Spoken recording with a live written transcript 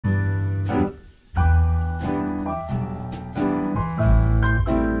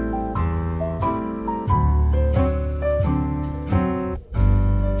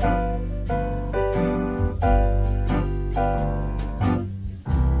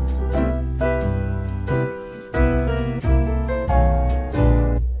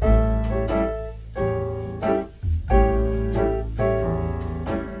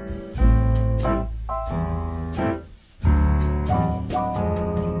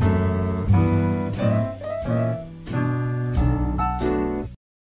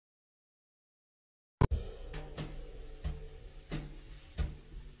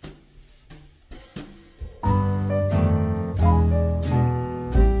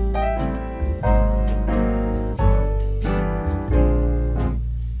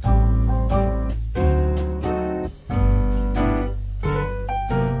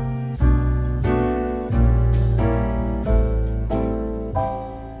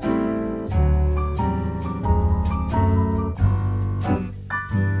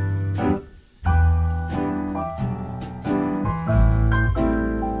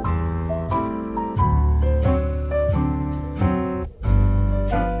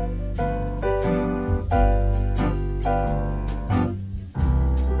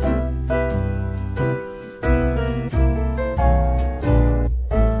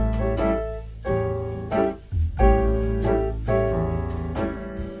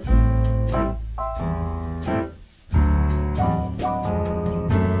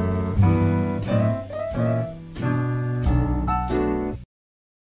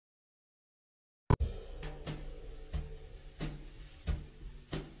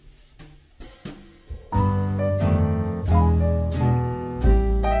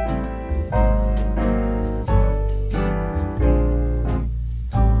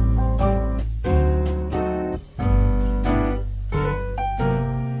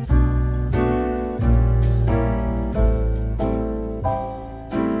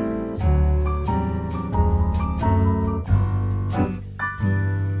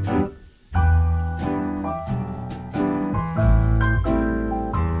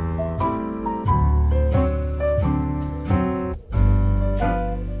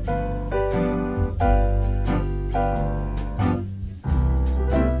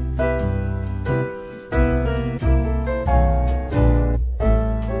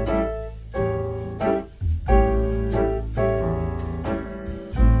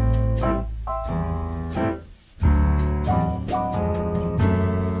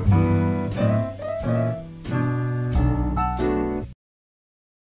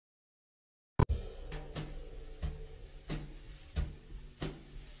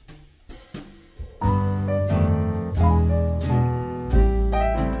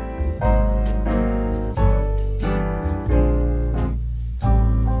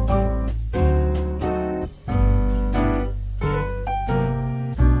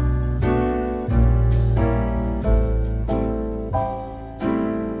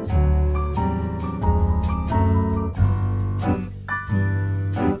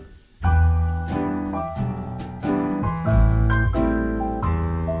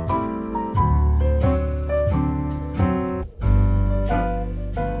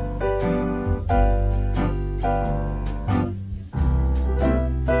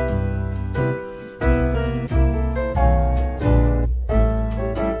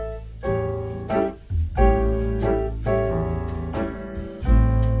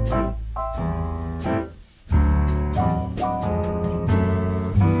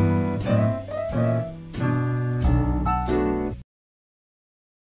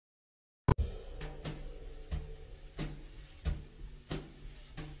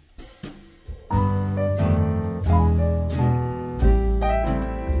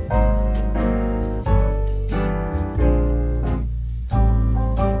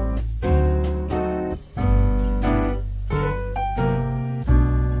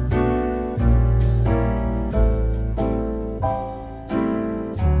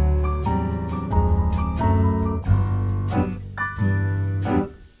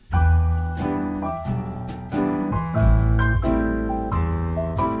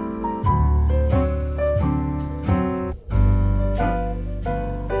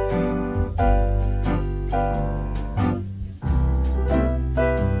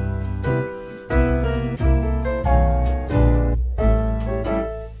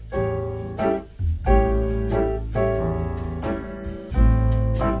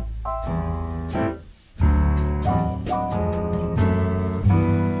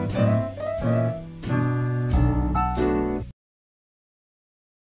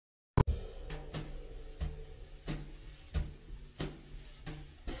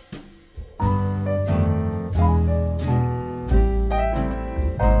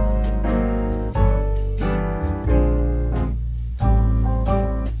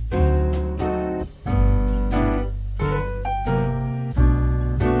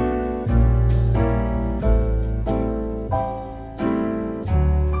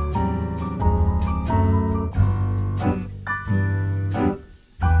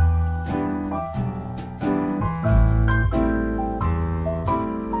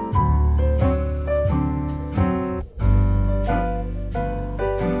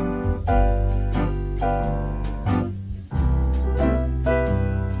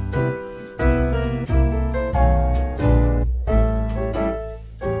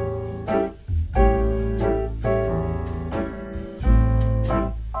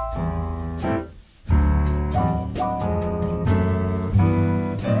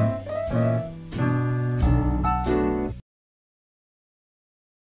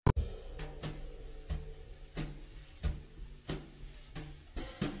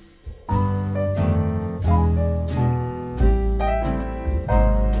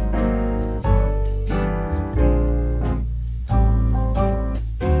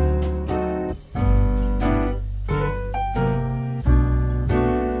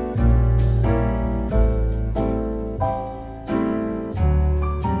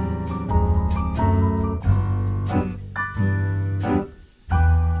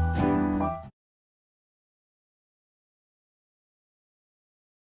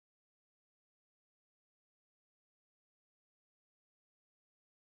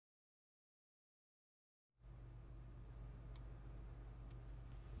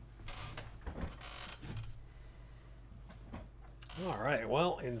All right,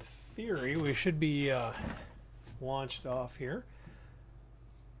 well, in theory, we should be launched off here.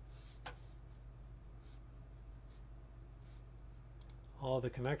 All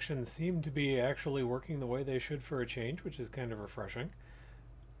the connections seem to be actually working the way they should for a change, which is kind of refreshing.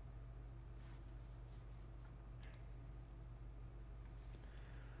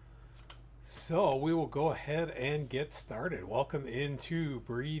 So we will go ahead and get started. Welcome into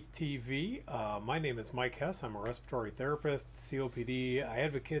BreatheTV. My name is Mike Hess. I'm a respiratory therapist, COPD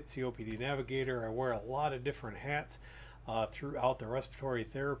advocate, COPD navigator. I wear a lot of different hats throughout the respiratory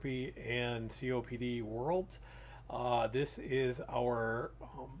therapy and COPD world. This is our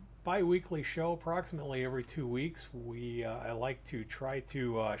bi-weekly show, approximately every 2 weeks. I like to try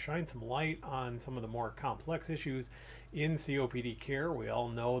to shine some light on some of the more complex issues in COPD care. We all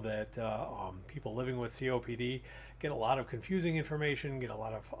know that people living with COPD get a lot of confusing information, get a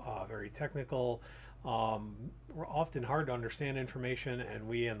lot of very technical, often hard to understand information, and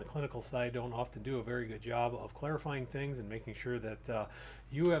we on the clinical side don't often do a very good job of clarifying things and making sure that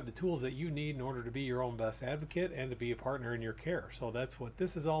you have the tools that you need in order to be your own best advocate and to be a partner in your care. So that's what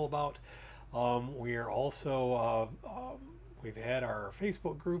this is all about. We are also we've had our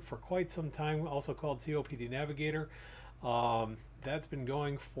Facebook group for quite some time, also called COPD Navigator. That's been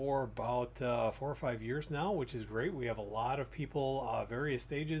going for about 4 or 5 years now, which is great. We have a lot of people, various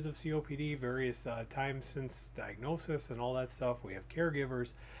stages of COPD, various times since diagnosis and all that stuff. We have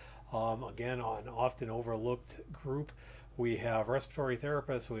caregivers, again, an often overlooked group. We have respiratory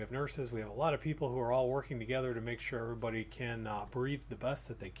therapists, we have nurses, we have a lot of people who are all working together to make sure everybody can breathe the best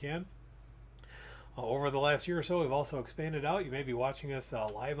that they can. Over the last year or so, we've also expanded out. You may be watching us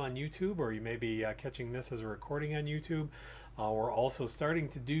live on YouTube, or you may be catching this as a recording on YouTube. We're also starting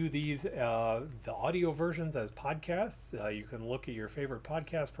to do these, the audio versions as podcasts. You can look at your favorite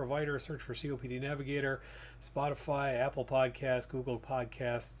podcast provider, search for COPD Navigator, Spotify, Apple Podcasts, Google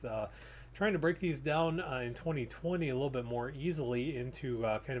Podcasts. Trying to break these down in 2020 a little bit more easily into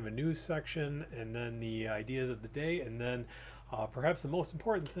kind of a news section, and then the ideas of the day, and then perhaps the most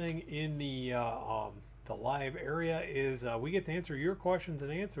important thing in the live area is we get to answer your questions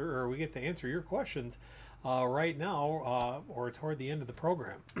or we get to answer your questions right now or toward the end of the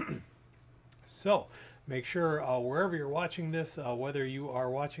program. So make sure wherever you're watching this, whether you are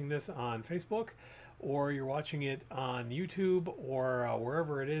watching this on Facebook or you're watching it on YouTube or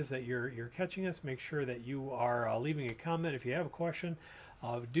wherever it is that you're catching us, make sure that you are leaving a comment if you have a question.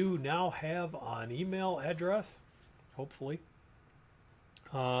 Do now have an email address, hopefully.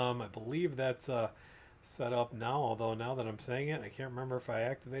 I believe that's set up now, although now that I'm saying it, I can't remember if I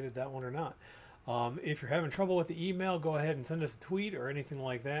activated that one or not. If you're having trouble with the email, go ahead and send us a tweet or anything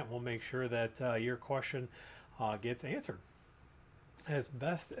like that, and we'll make sure that your question gets answered as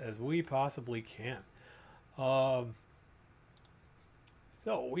best as we possibly can.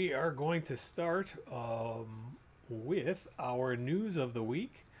 So we are going to start with our news of the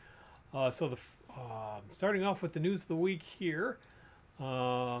week. Starting off with the news of the week here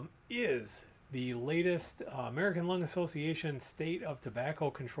is the latest American Lung Association State of Tobacco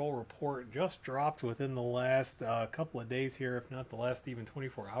Control report, just dropped within the last couple of days here, if not the last even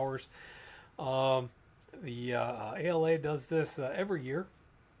 24 hours. The ALA does this every year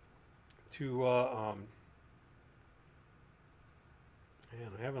to, and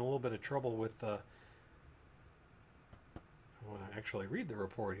I'm having a little bit of trouble with, I want to actually read the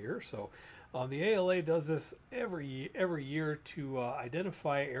report here. So the ALA does this every year to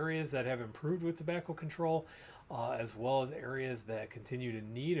identify areas that have improved with tobacco control, as well as areas that continue to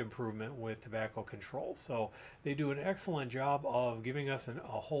need improvement with tobacco control. So they do an excellent job of giving us a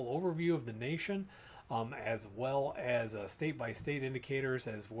whole overview of the nation, as well as state-by-state indicators,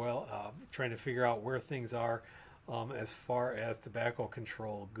 as well trying to figure out where things are as far as tobacco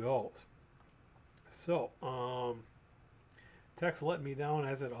control goes. So text let me down,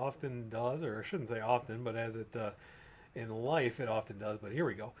 as it often does, or I shouldn't say often, but as it in life it often does. But here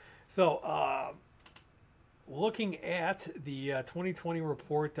we go. So looking at the 2020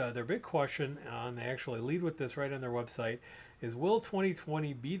 report, their big question, and they actually lead with this right on their website, is will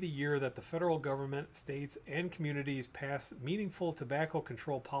 2020 be the year that the federal government, states, and communities pass meaningful tobacco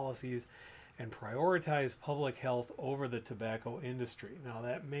control policies and prioritize public health over the tobacco industry? Now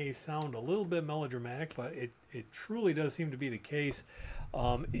that may sound a little bit melodramatic, but it truly does seem to be the case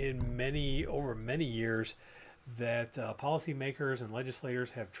over many years that policymakers and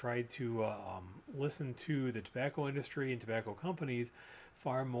legislators have tried to listen to the tobacco industry and tobacco companies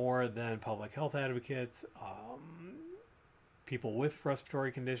far more than public health advocates, people with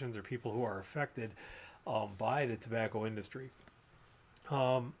respiratory conditions, or people who are affected by the tobacco industry.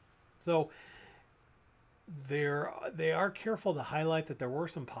 So They are careful to highlight that there were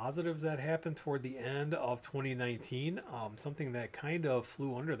some positives that happened toward the end of 2019, something that kind of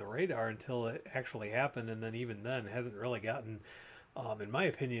flew under the radar until it actually happened, and then even then hasn't really gotten, in my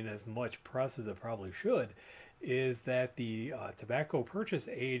opinion, as much press as it probably should, is that the tobacco purchase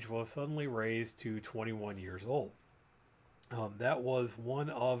age was suddenly raised to 21 years old. That was one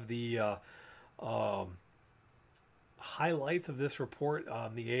of the um, highlights of this report.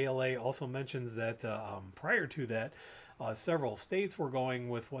 The ALA also mentions that prior to that, several states were going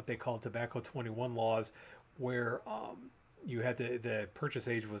with what they call tobacco 21 laws, where you had the purchase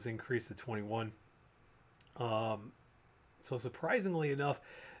age was increased to 21. So surprisingly enough,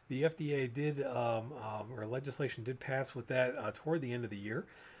 the FDA did, or legislation did pass with that toward the end of the year.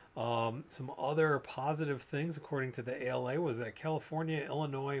 Some other positive things, according to the ALA, was that California,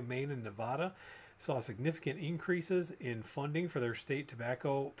 Illinois, Maine, and Nevada saw significant increases in funding for their state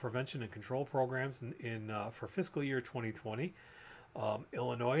tobacco prevention and control programs for fiscal year 2020.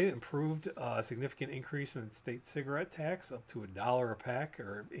 Illinois improved a significant increase in state cigarette tax up to $1 a pack,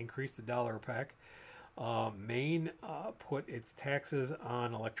 or increased $1 a pack. Maine put its taxes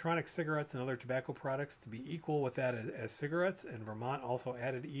on electronic cigarettes and other tobacco products to be equal with that as cigarettes, and Vermont also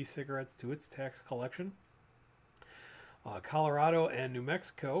added e-cigarettes to its tax collection. Colorado and New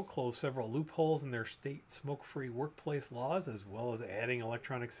Mexico closed several loopholes in their state smoke-free workplace laws, as well as adding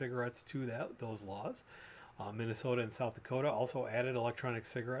electronic cigarettes to those laws. Minnesota and South Dakota also added electronic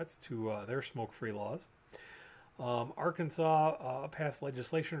cigarettes to their smoke-free laws. Arkansas passed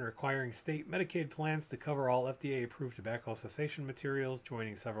legislation requiring state Medicaid plans to cover all FDA-approved tobacco cessation materials,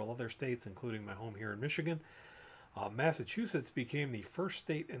 joining several other states, including my home here in Michigan. Massachusetts became the first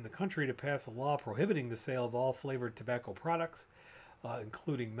state in the country to pass a law prohibiting the sale of all flavored tobacco products,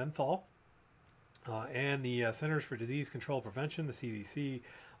 including menthol. And the Centers for Disease Control and Prevention, the CDC,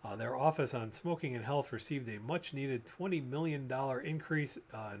 their Office on Smoking and Health received a much-needed $20 million increase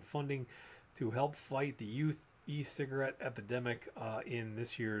in funding to help fight the youth e-cigarette epidemic in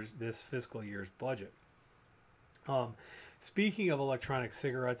this fiscal year's budget. Speaking of electronic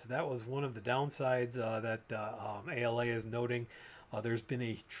cigarettes, that was one of the downsides that ALA is noting. There's been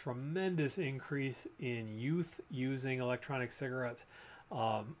a tremendous increase in youth using electronic cigarettes.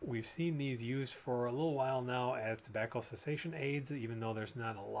 We've seen these used for a little while now as tobacco cessation aids, even though there's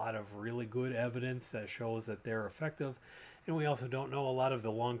not a lot of really good evidence that shows that they're effective. And we also don't know a lot of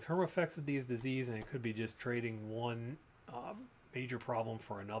the long-term effects of these diseases, and it could be just trading one major problem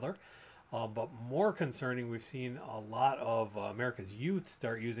for another. But more concerning, we've seen a lot of America's youth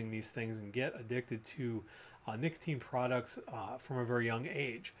start using these things and get addicted to nicotine products from a very young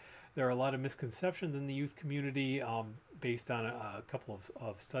age. There are a lot of misconceptions in the youth community based on a couple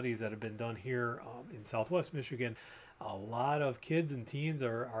of studies that have been done here in Southwest Michigan. A lot of kids and teens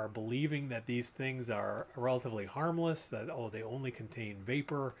are believing that these things are relatively harmless, that they only contain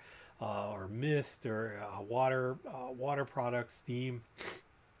vapor or mist or water products, steam.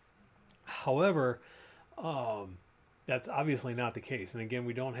 However, that's obviously not the case. And again,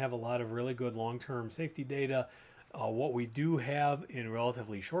 we don't have a lot of really good long-term safety data. What we do have in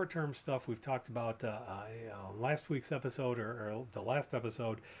relatively short-term stuff, we've talked about last week's episode or the last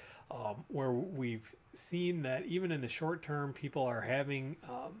episode, where we've seen that even in the short term, people are having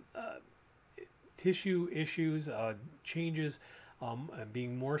tissue issues, changes, and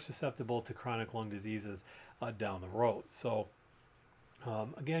being more susceptible to chronic lung diseases down the road. So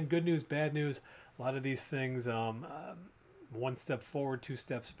again, good news, bad news. A lot of these things, one step forward, two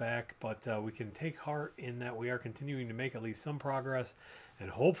steps back, but we can take heart in that we are continuing to make at least some progress, and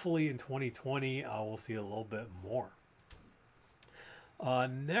hopefully in 2020 we'll see a little bit more.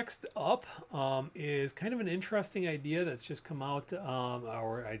 Next up is kind of an interesting idea that's just come out,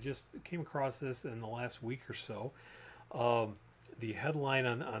 or I just came across this in the last week or so. The headline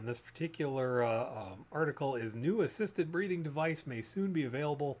on this particular article is "New Assisted Breathing Device May Soon Be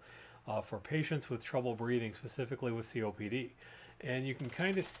Available for Patients with Trouble Breathing, Specifically with COPD." And you can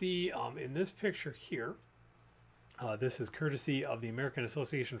kind of see in this picture here, this is courtesy of the American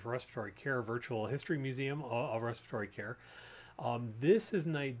Association for Respiratory Care Virtual History Museum of Respiratory Care. This is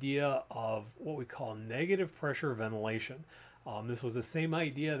an idea of what we call negative pressure ventilation. This was the same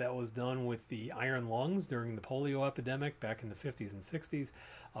idea that was done with the iron lungs during the polio epidemic back in the 50s and 60s.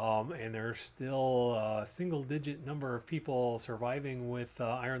 And there's still a single-digit number of people surviving with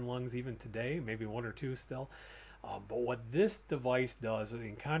iron lungs even today, maybe one or two still. But what this device does,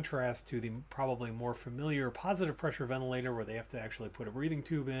 in contrast to the probably more familiar positive pressure ventilator where they have to actually put a breathing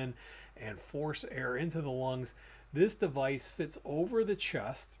tube in and force air into the lungs, this device fits over the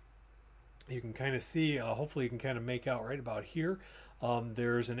chest. You can kind of see, hopefully you can kind of make out right about here,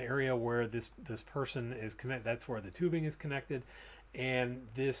 There's an area where this person is connected. That's where the tubing is connected, and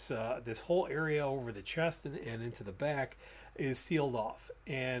this whole area over the chest and into the back is sealed off,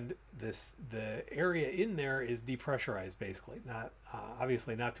 and the area in there is depressurized, basically. Not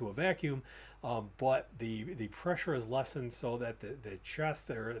obviously not to a vacuum, but the pressure is lessened so that the chest,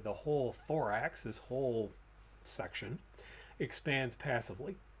 or the whole thorax, this whole section, expands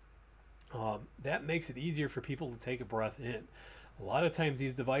passively. That makes it easier for people to take a breath in. A lot of times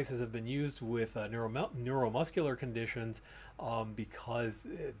these devices have been used with neuromuscular conditions, because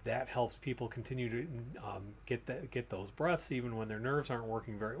that helps people continue to get those breaths even when their nerves aren't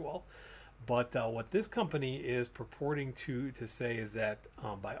working very well. But what this company is purporting to say is that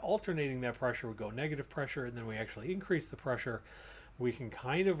by alternating that pressure, we go negative pressure and then we actually increase the pressure, we can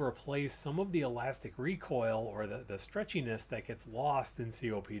kind of replace some of the elastic recoil, or the stretchiness that gets lost in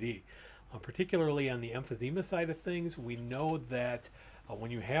COPD. Particularly on the emphysema side of things, we know that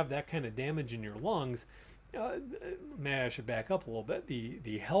when you have that kind of damage in your lungs, I should back up a little bit.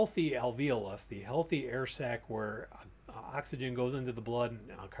 The healthy alveolus, the healthy air sac where oxygen goes into the blood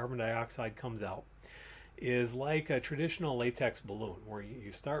and carbon dioxide comes out, is like a traditional latex balloon, where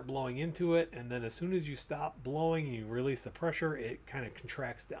you start blowing into it, and then as soon as you stop blowing, you release the pressure, it kind of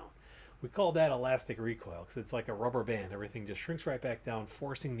contracts down. We call that elastic recoil because it's like a rubber band. Everything just shrinks right back down,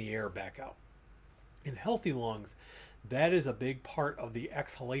 forcing the air back out. In healthy lungs, that is a big part of the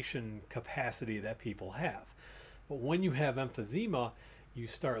exhalation capacity that people have. But when you have emphysema, you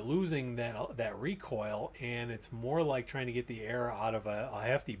start losing that recoil, and it's more like trying to get the air out of a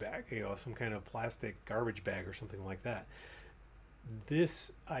hefty bag, some kind of plastic garbage bag or something like that.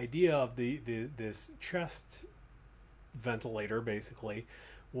 This idea of this chest ventilator, basically,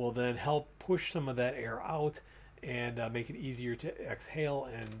 will then help push some of that air out and make it easier to exhale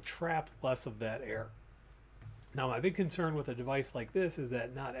and trap less of that air. Now, my big concern with a device like this is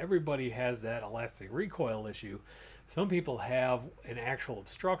that not everybody has that elastic recoil issue. Some people have an actual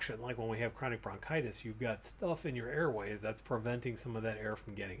obstruction, like when we have chronic bronchitis, you've got stuff in your airways that's preventing some of that air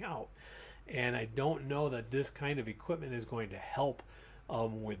from getting out. And I don't know that this kind of equipment is going to help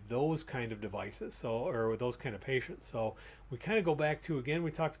with those kind of devices, or with those kind of patients. So we kind of go back to, again,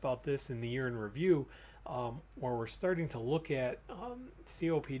 we talked about this in the year in review, where we're starting to look at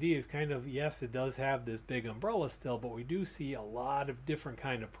COPD is kind of, yes, it does have this big umbrella still, but we do see a lot of different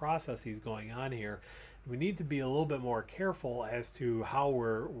kind of processes going on here. We need to be a little bit more careful as to how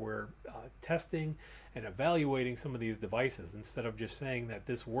we're testing and evaluating some of these devices, instead of just saying that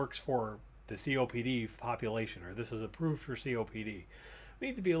this works for the COPD population, or this is approved for COPD. We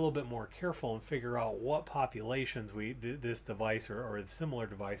need to be a little bit more careful and figure out what populations this device or similar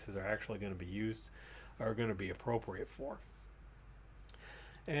devices are actually going to be used, are going to be appropriate for.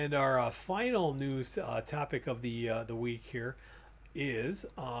 And our final news topic of the week here is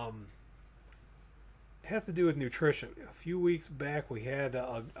has to do with nutrition. A few weeks back, we had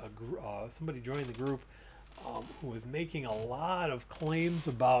somebody join the group who was making a lot of claims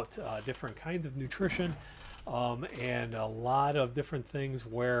about different kinds of nutrition, and a lot of different things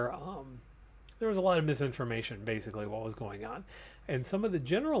where there was a lot of misinformation, basically, what was going on. And some of the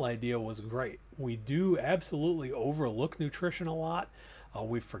general idea was great. We do absolutely overlook nutrition a lot.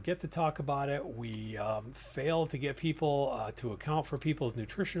 We forget to talk about it. We fail to get people to account for people's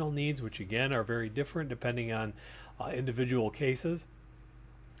nutritional needs, which again are very different depending on individual cases.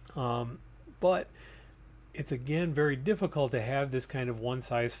 But it's again very difficult to have this kind of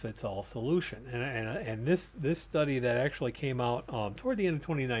one-size-fits-all solution. And this study that actually came out toward the end of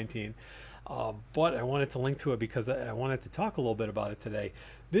 2019, but I wanted to link to it because I wanted to talk a little bit about it today.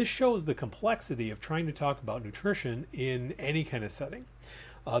 This shows the complexity of trying to talk about nutrition in any kind of setting.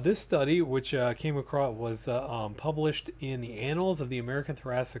 This study, which came across, was published in the Annals of the American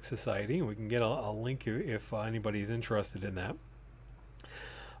Thoracic Society. We can get a link if anybody's interested in that.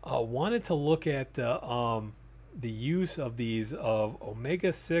 Wanted to look at the use of these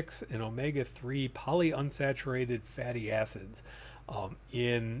omega-6 and omega-3 polyunsaturated fatty acids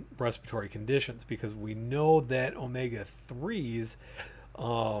in respiratory conditions, because we know that omega-3s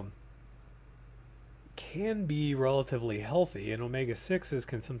can be relatively healthy, and omega-6s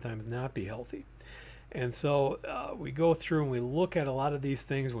can sometimes not be healthy. And so we go through and we look at a lot of these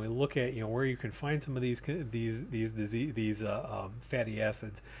things. We look at where you can find some of these fatty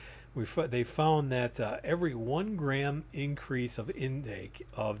acids. They found that every 1 gram increase of intake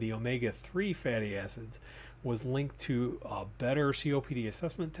of the omega-3 fatty acids was linked to better COPD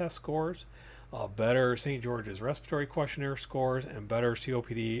assessment test scores, better St. George's Respiratory Questionnaire scores, and better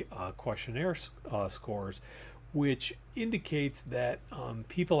COPD questionnaire scores, which indicates that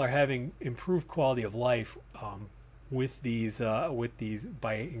people are having improved quality of life with these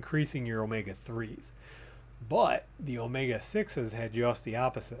by increasing your omega-3s. But the omega-6s had just the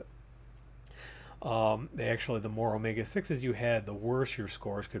opposite. The more omega-6s you had, the worse your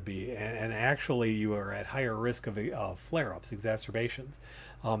scores could be, and actually you are at higher risk of flare-ups, exacerbations,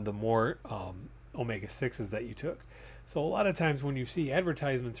 the more omega-6s that you took. So a lot of times when you see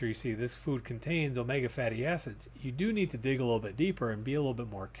advertisements or you see this food contains omega fatty acids, you do need to dig a little bit deeper and be a little bit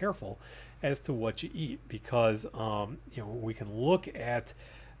more careful as to what you eat, because we can look at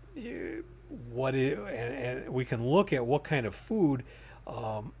and we can look at what kind of food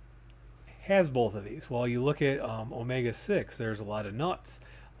has both of these. Well, you look at omega-6, there's a lot of nuts,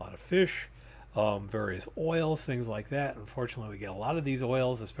 a lot of fish, various oils, things like that. Unfortunately, we get a lot of these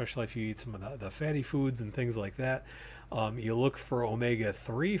oils, especially if you eat some of the fatty foods and things like that. You look for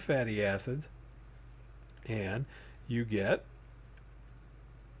omega-3 fatty acids, and you get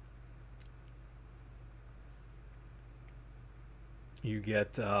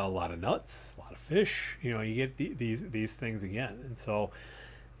a lot of nuts, a lot of fish. You get these things again. And so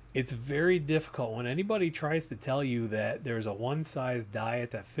it's very difficult when anybody tries to tell you that there's a one-size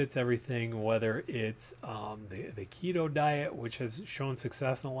diet that fits everything, whether it's the keto diet, which has shown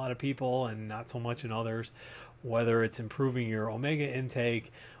success in a lot of people and not so much in others, whether it's improving your omega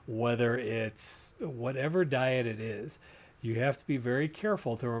intake, whether it's whatever diet it is. You have to be very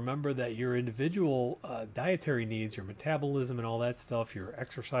careful to remember that your individual dietary needs, your metabolism and all that stuff, your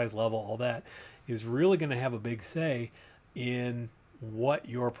exercise level, all that is really going to have a big say in what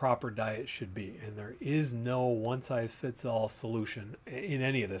your proper diet should be. And there is no one-size-fits-all solution in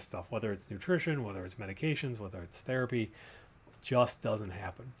any of this stuff, whether it's nutrition, whether it's medications, whether it's therapy. Just doesn't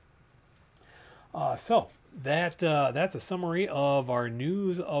happen. So that's a summary of our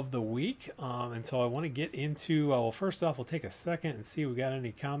news of the week. And so I want to get into, well, first off, we'll take a second and see if we got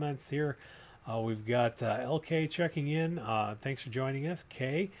any comments here. We've got LK checking in. Thanks for joining us,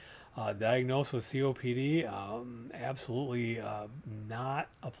 Kay. Diagnosed with COPD, absolutely not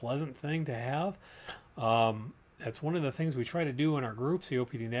a pleasant thing to have. That's one of the things we try to do in our group,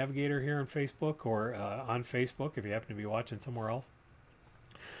 COPD Navigator, here on Facebook, or on Facebook if you happen to be watching somewhere else.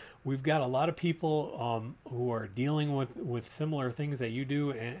 We've got a lot of people who are dealing with similar things that you do,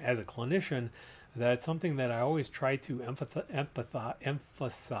 and as a clinician, that's something that I always try to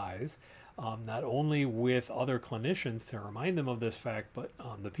emphasize. Not only with other clinicians to remind them of this fact, but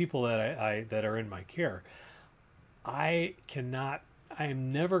the people that are in my care. I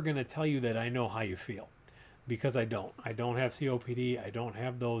am never going to tell you that I know how you feel, because I don't. I don't have COPD. I don't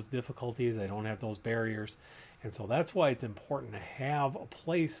have those difficulties. I don't have those barriers. And so that's why it's important to have a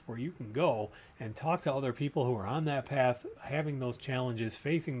place where you can go and talk to other people who are on that path, having those challenges,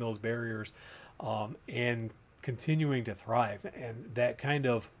 facing those barriers, and continuing to thrive. And that kind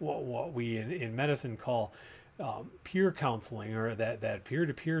of what we in medicine call peer counseling, or that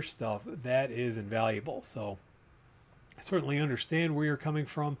peer-to-peer stuff, that is invaluable. So I certainly understand where you're coming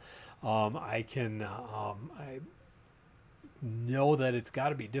from. I know that it's got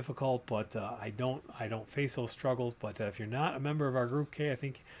to be difficult, but I don't face those struggles. But if you're not a member of our group, Kay, I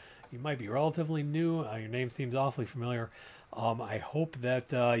think you might be relatively new. Your name seems awfully familiar. I hope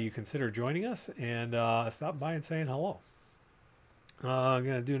that you consider joining us and stop by and saying hello. I'm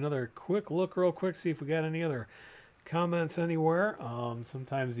going to do another quick look real quick, see if we got any other comments anywhere.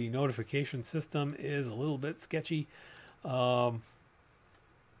 Sometimes the notification system is a little bit sketchy.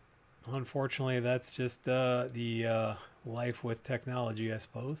 Unfortunately, that's just the life with technology, I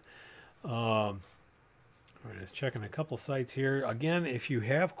suppose. We're just checking a couple sites here. Again, if you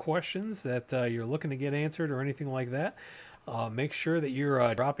have questions that you're looking to get answered or anything like that, make sure that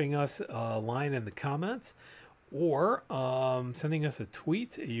you're dropping us a line in the comments, or sending us a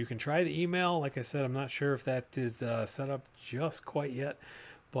tweet. You can try the email. Like I said, I'm not sure if that is set up just quite yet,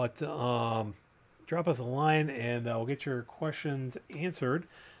 but drop us a line and we'll get your questions answered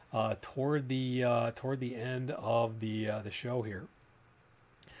toward the end of the show here.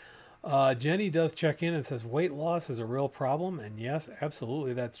 Jenny does check in and says weight loss is a real problem, and yes,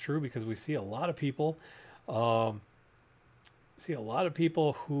 absolutely, that's true, because we see a lot of people who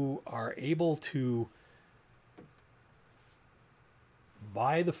are able to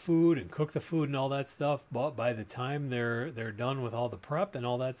buy the food and cook the food and all that stuff, but by the time they're done with all the prep and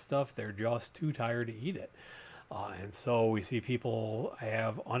all that stuff, they're just too tired to eat it. And so we see people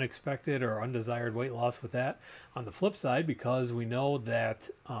have unexpected or undesired weight loss with that. On the flip side, because we know that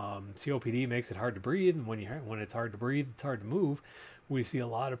COPD makes it hard to breathe, and when it's hard to breathe, it's hard to move, we see a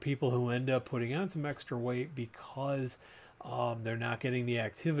lot of people who end up putting on some extra weight because they're not getting the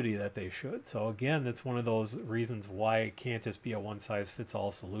activity that they should. So again, that's one of those reasons why it can't just be a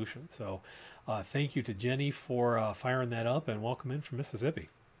one-size-fits-all solution. So thank you to Jenny for firing that up, and welcome in from Mississippi.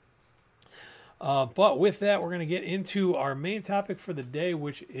 But with that, we're going to get into our main topic for the day,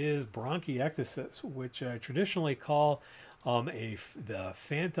 which is bronchiectasis, which I traditionally call the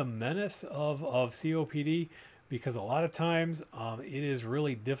phantom menace of COPD, because a lot of times it is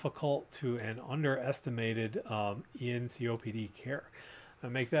really difficult to and underestimated in COPD care. I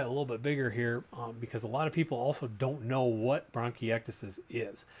make that a little bit bigger here because a lot of people also don't know what bronchiectasis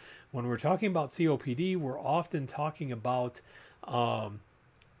is. When we're talking about COPD, we're often talking about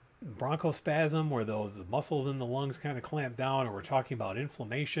bronchospasm, where those muscles in the lungs kind of clamp down, or we're talking about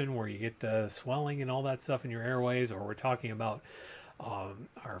inflammation, where you get the swelling and all that stuff in your airways, or we're talking about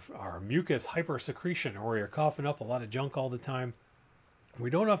our mucus hypersecretion, or you're coughing up a lot of junk all the time. We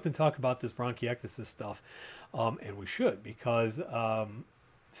don't often talk about this bronchiectasis stuff, and we should, because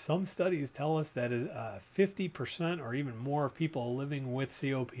some studies tell us that 50% or even more of people living with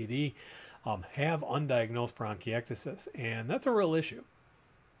COPD have undiagnosed bronchiectasis, and that's a real issue.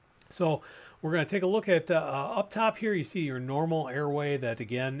 So we're going to take a look at up top here. You see your normal airway that,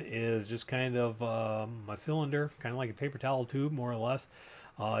 again, is just kind of a cylinder, kind of like a paper towel tube, more or less.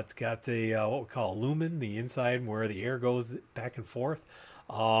 It's got a what we call a lumen, the inside where the air goes back and forth.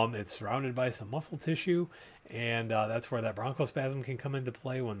 It's surrounded by some muscle tissue, and that's where that bronchospasm can come into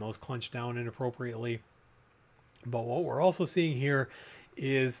play when those clench down inappropriately. But what we're also seeing here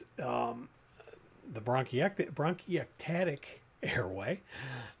is the bronchiectatic airway,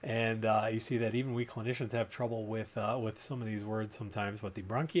 and you see that even we clinicians have trouble with some of these words sometimes. But the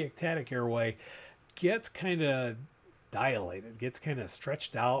bronchiectatic airway gets kind of dilated, gets kind of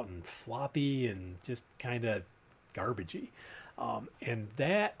stretched out and floppy and just kind of garbagey, and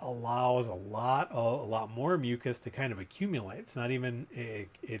that allows a lot more mucus to kind of accumulate. It's not even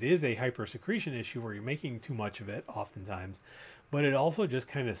it is a hypersecretion issue where you're making too much of it oftentimes. But it also just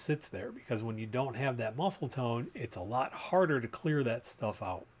kind of sits there, because when you don't have that muscle tone, it's a lot harder to clear that stuff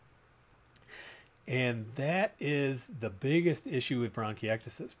out. And that is the biggest issue with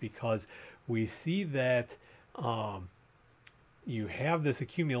bronchiectasis, because we see that you have this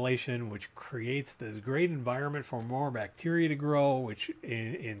accumulation, which creates this great environment for more bacteria to grow, which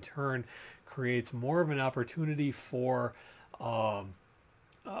in turn creates more of an opportunity for or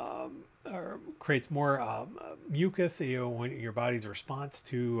creates more mucus. When your body's response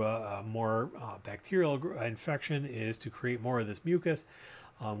to more bacterial infection is to create more of this mucus.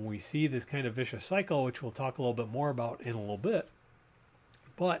 We see this kind of vicious cycle, which we'll talk a little bit more about in a little bit.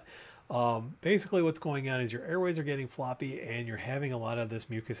 But basically what's going on is your airways are getting floppy, and you're having a lot of this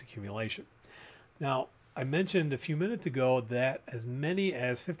mucus accumulation. Now, I mentioned a few minutes ago that as many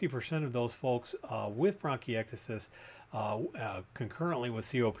as 50% of those folks with bronchiectasis concurrently with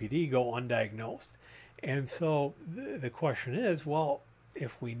COPD go undiagnosed. And so the question is, well,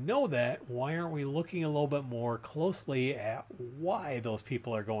 if we know that, why aren't we looking a little bit more closely at why those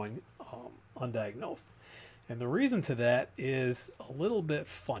people are going undiagnosed? And the reason to that is a little bit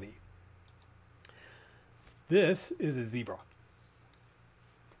funny. This is a zebra.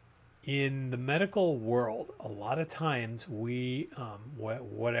 In the medical world, a lot of times we,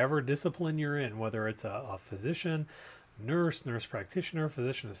 whatever discipline you're in, whether it's a physician, nurse practitioner,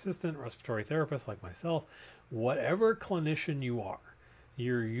 physician assistant, respiratory therapist like myself, whatever clinician you are,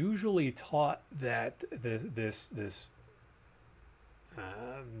 you're usually taught that this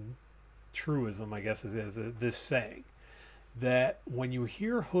truism, I guess, is this saying that when you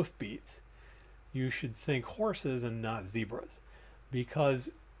hear hoofbeats, you should think horses and not zebras, because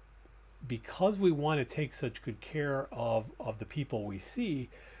we want to take such good care of the people we see.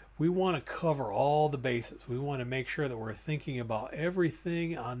 We want to cover all the bases. We want to make sure that we're thinking about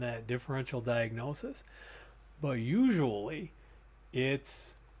everything on that differential diagnosis. But usually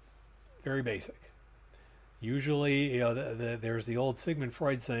it's very basic. Usually, there's the old Sigmund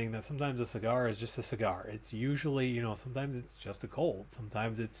Freud saying that sometimes a cigar is just a cigar. It's usually, sometimes it's just a cold.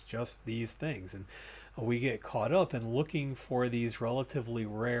 Sometimes it's just these things. And we get caught up in looking for these relatively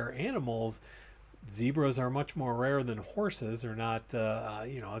rare animals. Zebras are much more rare than horses. They're not,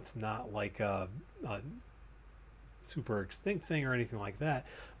 it's not like a super extinct thing or anything like that.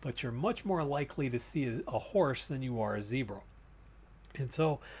 But you're much more likely to see a horse than you are a zebra. And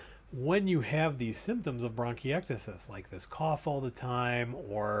so when you have these symptoms of bronchiectasis, like this cough all the time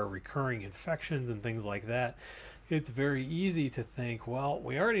or recurring infections and things like that, it's very easy to think, well,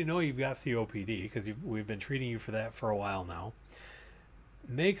 we already know you've got COPD because we've been treating you for that for a while now.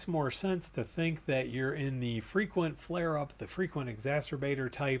 Makes more sense to think that you're in the frequent flare-up, the frequent exacerbator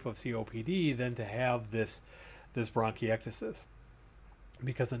type of COPD than to have this this bronchiectasis.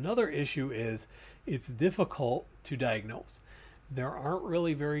 Because another issue is it's difficult to diagnose. There aren't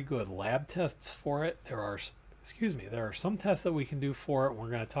really very good lab tests for it. There are some tests that we can do for it. We're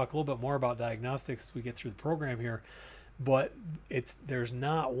going to talk a little bit more about diagnostics as we get through the program here, but there's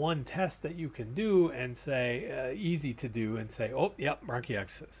not one test that you can do and say easy to do and say, oh, yep,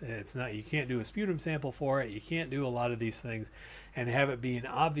 bronchiectasis. It's not. You can't do a sputum sample for it. You can't do a lot of these things and have it be an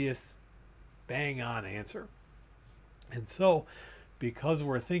obvious, bang on answer. And so, because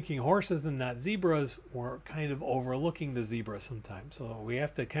we're thinking horses and not zebras, we're kind of overlooking the zebra sometimes. So we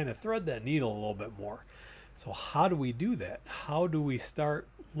have to kind of thread that needle a little bit more. So how do we do that? How do we start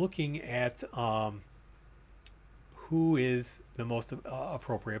looking at who is the most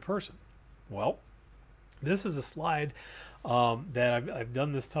appropriate person? Well, this is a slide that I've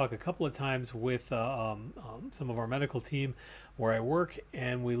done this talk a couple of times with some of our medical team where I work,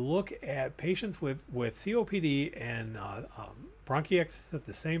 and we look at patients with COPD and bronchiectasis at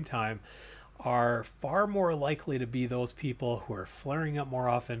the same time are far more likely to be those people who are flaring up more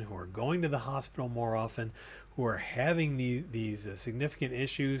often, who are going to the hospital more often, who are having these significant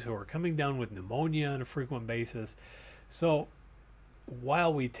issues, who are coming down with pneumonia on a frequent basis. So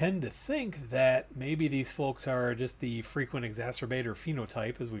while we tend to think that maybe these folks are just the frequent exacerbator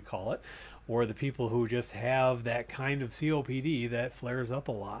phenotype, as we call it, or the people who just have that kind of COPD that flares up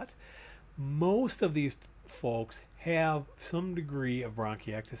a lot, most of these folks have some degree of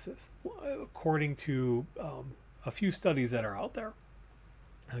bronchiectasis, according to a few studies that are out there.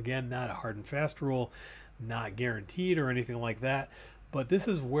 Again, not a hard and fast rule, not guaranteed or anything like that, but this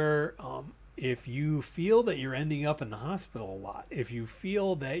is where if you feel that you're ending up in the hospital a lot, if you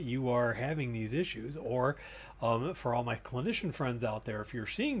feel that you are having these issues, or for all my clinician friends out there, if you're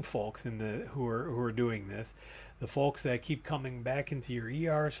seeing folks who are doing this, the folks that keep coming back into your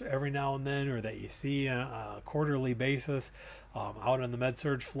ERs every now and then, or that you see on a quarterly basis out on the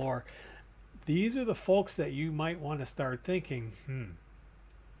med-surg floor, these are the folks that you might want to start thinking,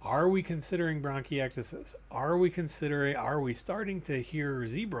 are we considering bronchiectasis? Are we starting to hear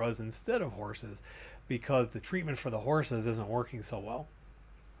zebras instead of horses because the treatment for the horses isn't working so well?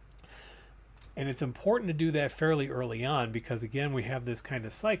 And it's important to do that fairly early on because, again, we have this kind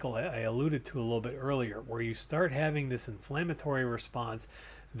of cycle I alluded to a little bit earlier where you start having this inflammatory response,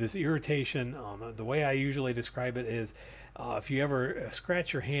 this irritation. The way I usually describe it is if you ever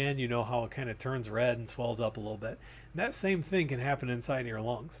scratch your hand, you know how it kind of turns red and swells up a little bit. And that same thing can happen inside your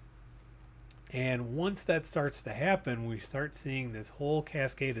lungs. And once that starts to happen, we start seeing this whole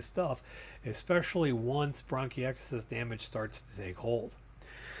cascade of stuff, especially once bronchiectasis damage starts to take hold.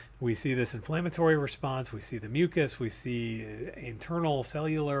 We see this inflammatory response, we see the mucus, we see internal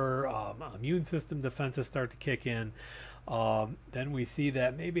cellular immune system defenses start to kick in. Then we see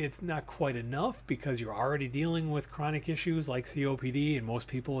that maybe it's not quite enough because you're already dealing with chronic issues like COPD, and most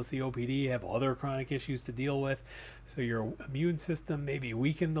people with COPD have other chronic issues to deal with. So your immune system may be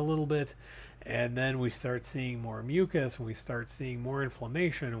weakened a little bit. And then we start seeing more mucus, and we start seeing more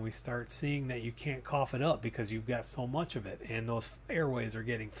inflammation, and we start seeing that you can't cough it up because you've got so much of it, and those airways are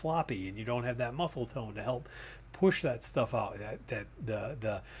getting floppy, and you don't have that muscle tone to help push that stuff out.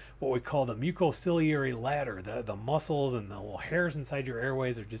 The what we call the mucociliary ladder, the muscles and the little hairs inside your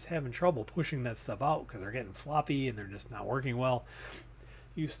airways are just having trouble pushing that stuff out because they're getting floppy and they're just not working well.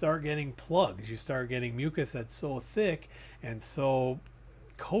 You start getting plugs. You start getting mucus that's so thick and so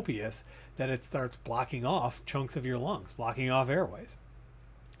copious that it starts blocking off chunks of your lungs, blocking off airways.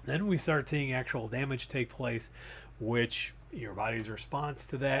 Then we start seeing actual damage take place, which your body's response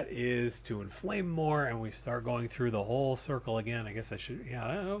to that is to inflame more, and we start going through the whole circle again. I guess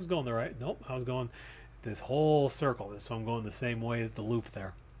I was going the right, nope, I was going this whole circle, so I'm going the same way as the loop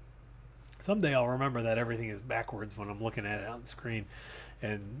there. Someday I'll remember that everything is backwards when I'm looking at it on the screen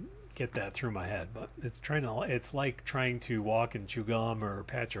and get that through my head, but it's like trying to walk and chew gum or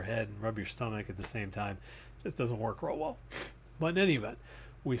pat your head and rub your stomach at the same time. It just doesn't work real well. But in any event,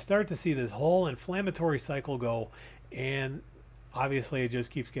 we start to see this whole inflammatory cycle go, and obviously it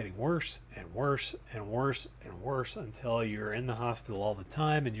just keeps getting worse and worse and worse and worse until you're in the hospital all the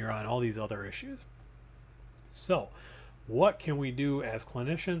time and you're on all these other issues. So what can we do as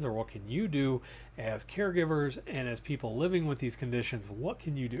clinicians, or what can you do as caregivers and as people living with these conditions? What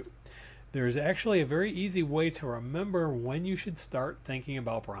can you do? There's actually a very easy way to remember when you should start thinking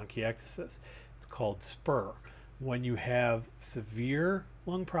about bronchiectasis. It's called SPUR. When you have severe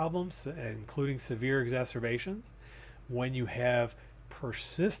lung problems, including severe exacerbations, when you have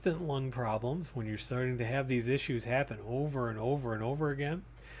persistent lung problems, when you're starting to have these issues happen over and over and over again,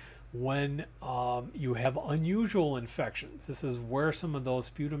 when you have unusual infections. This is where some of those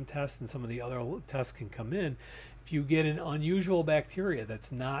sputum tests and some of the other tests can come in. If you get an unusual bacteria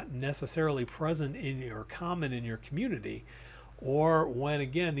that's not necessarily present in or common in your community, or when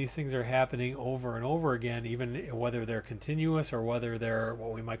again these things are happening over and over again, even whether they're continuous or whether they're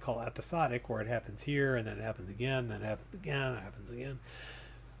what we might call episodic, where it happens here and then it happens again, then it happens again, it happens again.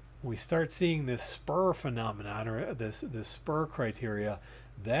 We start seeing this spur phenomenon, or this spur criteria.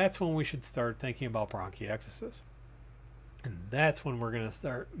 That's when we should start thinking about bronchiectasis. And that's when we're going to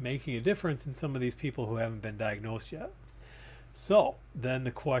start making a difference in some of these people who haven't been diagnosed yet. So then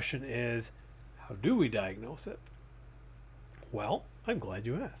the question is, how do we diagnose it? Well, I'm glad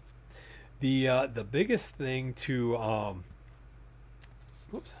you asked. The biggest thing to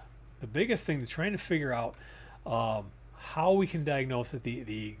trying to figure out how we can diagnose it,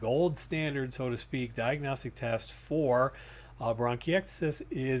 the gold standard, so to speak, diagnostic test for bronchiectasis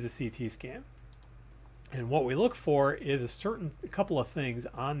is a CT scan. And what we look for is a couple of things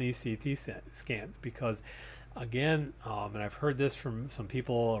on these CT scans, because again, and I've heard this from some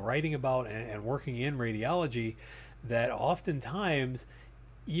people writing about and working in radiology, that oftentimes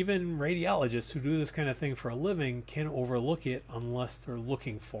even radiologists who do this kind of thing for a living can overlook it unless they're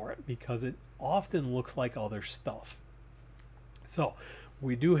looking for it, because it often looks like other stuff. So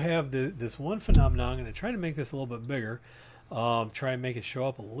we do have this one phenomenon. I'm going to try to make this a little bit bigger, try and make it show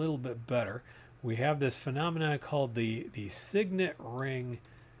up a little bit better. We have this phenomenon called the signet ring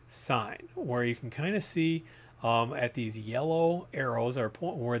sign, where you can kind of see at these yellow arrows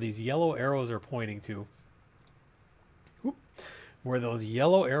where these yellow arrows are pointing to. Where those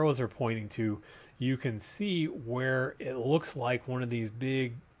yellow arrows are pointing to, you can see where it looks like one of these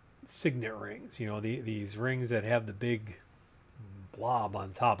big signet rings. You know, these rings that have the big blob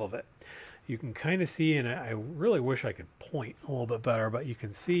on top of it. You can kind of see, and I really wish I could point a little bit better, but you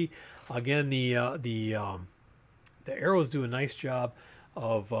can see again the arrows do a nice job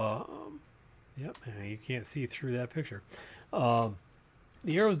of yep, you can't see through that picture.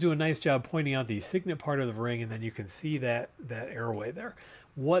 The arrows do a nice job pointing out the signet part of the ring, and then you can see that airway there.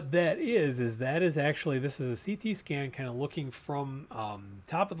 What that is actually, this is a CT scan kind of looking from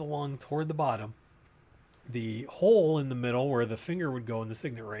top of the lung toward the bottom. The hole in the middle where the finger would go in the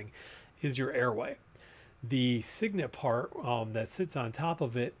signet ring is your airway. The signet part that sits on top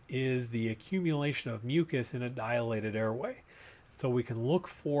of it is the accumulation of mucus in a dilated airway. So we can look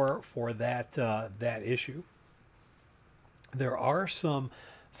for that issue. There are some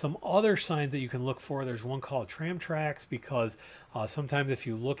other signs that you can look for. There's one called tram tracks, because sometimes if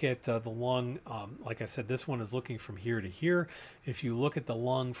you look at the lung, like I said, this one is looking from here to here. If you look at the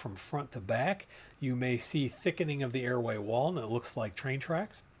lung from front to back, you may see thickening of the airway wall, and it looks like train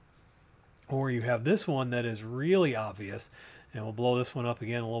tracks. Or you have this one that is really obvious, and we'll blow this one up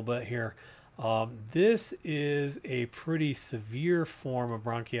again a little bit here. This is a pretty severe form of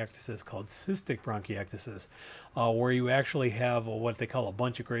bronchiectasis called cystic bronchiectasis, where you actually have what they call a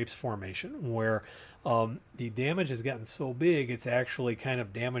bunch of grapes formation, where the damage has gotten so big it's actually kind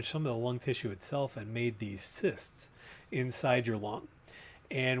of damaged some of the lung tissue itself and made these cysts inside your lung.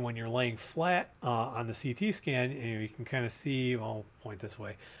 And when you're laying flat on the CT scan, you can kind of see, I'll point this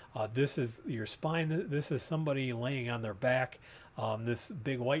way, this is your spine, this is somebody laying on their back. This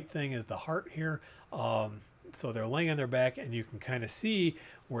big white thing is the heart here. So they're laying on their back, and you can kind of see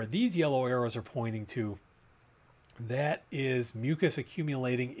where these yellow arrows are pointing to. That is mucus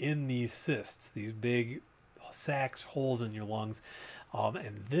accumulating in these cysts, these big sacs, holes in your lungs.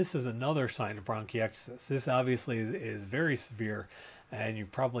 And this is another sign of bronchiectasis. This obviously is very severe, and you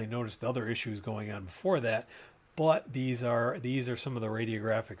probably noticed other issues going on before that. But these are some of the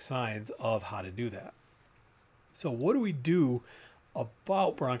radiographic signs of how to do that. So what do we do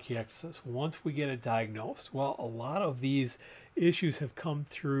about bronchiectasis once we get it diagnosed? Well, a lot of these issues have come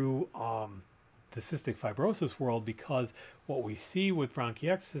through the cystic fibrosis world, because what we see with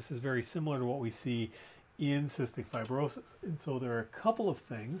bronchiectasis is very similar to what we see in cystic fibrosis. And so there are a couple of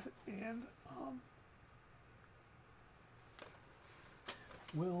things, and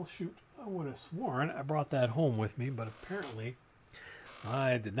well, shoot, I would have sworn I brought that home with me, but apparently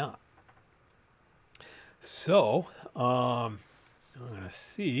I did not. So I'm going to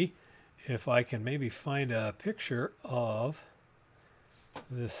see if I can maybe find a picture of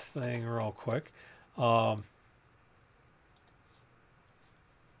this thing real quick.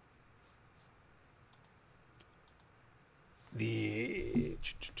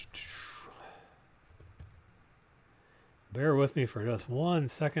 Bear with me for just 1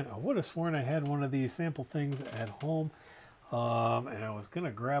 second. I would have sworn I had one of these sample things at home. And I was going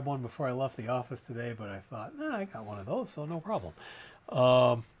to grab one before I left the office today, but I thought, nah, I got one of those, so no problem.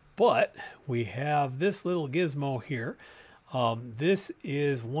 But we have this little gizmo here. This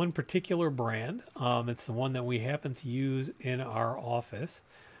is one particular brand. It's the one that we happen to use in our office.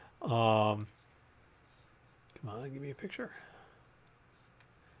 Come on, give me a picture.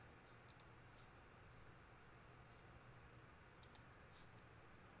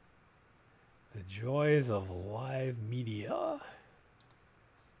 The joys of live media.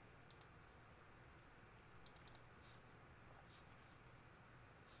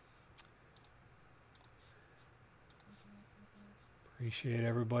 Appreciate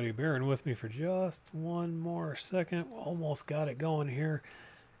everybody bearing with me for just one more second. Almost got it going here.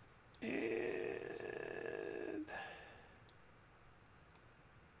 And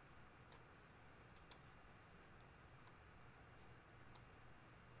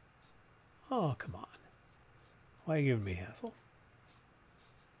oh, come on. Why are you giving me hassle?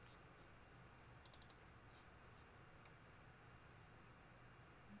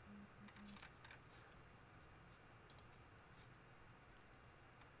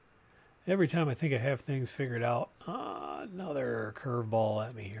 Every time I think I have things figured out, another curveball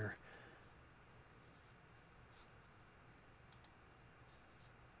at me here.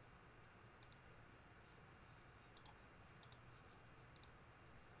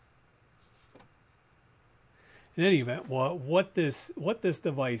 In any event, what this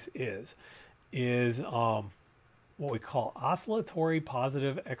device is what we call oscillatory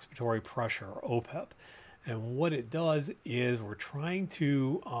positive expiratory pressure, or OPEP. And what it does is we're trying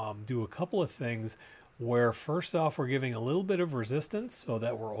to do a couple of things where first off we're giving a little bit of resistance so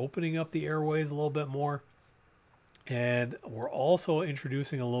that we're opening up the airways a little bit more, and we're also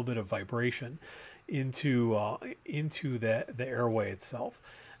introducing a little bit of vibration into the airway itself.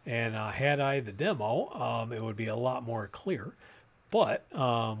 And had I the demo, it would be a lot more clear, but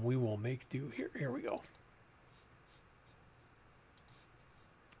we will make do here. Here we go.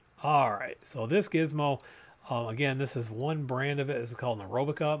 All right, so this gizmo, again, this is one brand of it. It's called an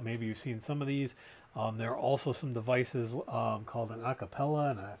Aerobica. Maybe you've seen some of these. There are also some devices called an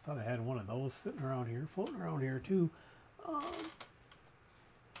Acapella, and I thought I had one of those sitting around here, floating around here too.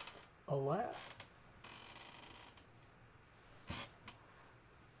 Alas.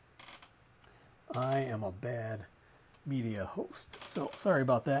 I am a bad media host, so sorry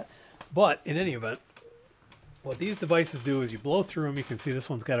about that. But in any event, what these devices do is you blow through them. You can see this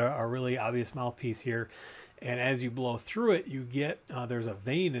one's got a really obvious mouthpiece here. And as you blow through it, you get, there's a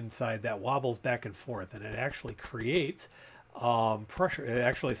vein inside that wobbles back and forth. And it actually creates pressure. It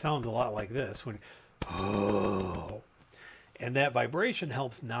actually sounds a lot like this. When, oh, and that vibration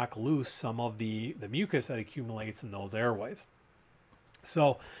helps knock loose some of the mucus that accumulates in those airways.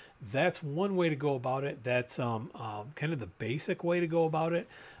 So that's one way to go about it. That's kind of the basic way to go about it.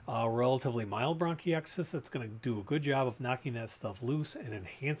 Relatively mild bronchiectasis, that's going to do a good job of knocking that stuff loose and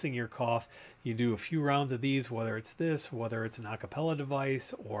enhancing your cough. You do a few rounds of these, whether it's this, whether it's an acapella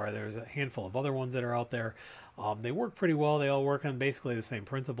device, or there's a handful of other ones that are out there. They work pretty well. They all work on basically the same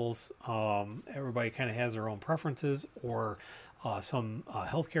principles. Everybody kind of has their own preferences, or some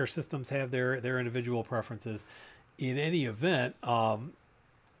healthcare systems have their individual preferences. In any event,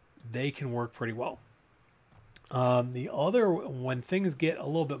 they can work pretty well. The other, when things get a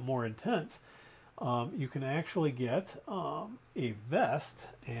little bit more intense, you can actually get a vest,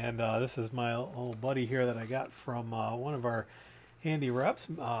 and this is my little buddy here that I got from one of our handy reps.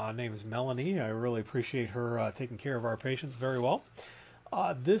 Name is Melanie. I really appreciate her taking care of our patients very well.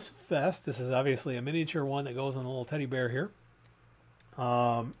 This vest, this is obviously a miniature one that goes on the little teddy bear here.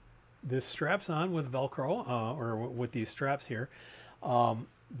 This straps on with Velcro, or with these straps here.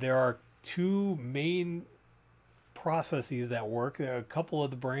 There are two main processes that work. A couple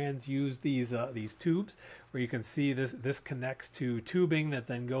of the brands use these tubes, where you can see this connects to tubing that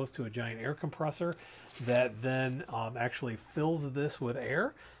then goes to a giant air compressor that then actually fills this with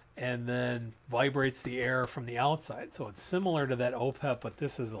air and then vibrates the air from the outside. So it's similar to that OPEP, but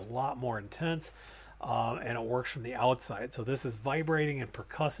this is a lot more intense, and it works from the outside. So this is vibrating and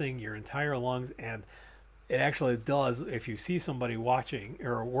percussing your entire lungs, and it actually does, if you see somebody watching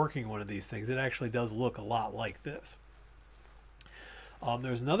or working one of these things, it actually does look a lot like this.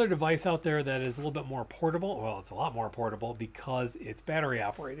 There's another device out there that is a little bit more portable. Well, it's a lot more portable because it's battery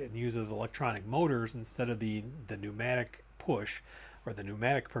operated and uses electronic motors instead of the pneumatic push or the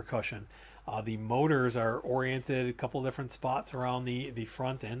pneumatic percussion. The motors are oriented a couple different spots around the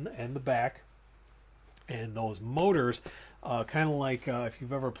front and the back. And those motors, kind of like if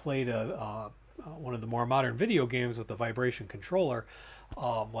you've ever played one of the more modern video games with the vibration controller,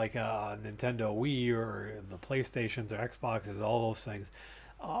 like a Nintendo Wii or the PlayStations or Xboxes, all those things.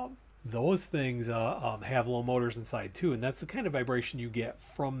 those things have low motors inside too, and that's the kind of vibration you get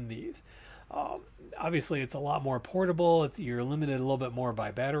from these. Um, Obviously, it's a lot more portable. You're limited a little bit more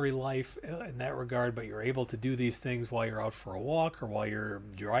by battery life in that regard, but you're able to do these things while you're out for a walk or while you're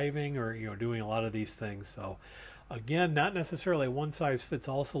driving or doing a lot of these things. So, again, not necessarily a one size fits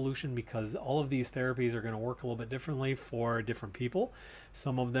all solution because all of these therapies are going to work a little bit differently for different people.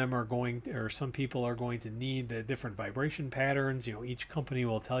 Some of them are going to, or some people are going to need the different vibration patterns. Each company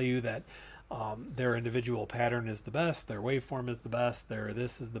will tell you that their individual pattern is the best, their waveform is the best, their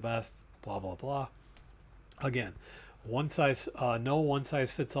this is the best, blah, blah, blah. Again, no one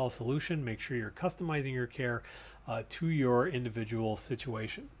size fits all solution. Make sure you're customizing your care to your individual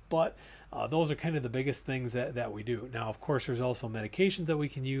situation. But those are kind of the biggest things that we do. Now, of course, there's also medications that we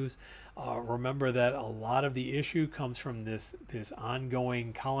can use. Remember that a lot of the issue comes from this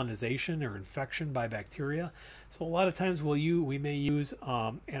ongoing colonization or infection by bacteria. So a lot of times we may use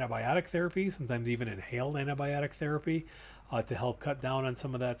antibiotic therapy, sometimes even inhaled antibiotic therapy to help cut down on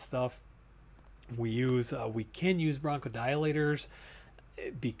some of that stuff. We can use bronchodilators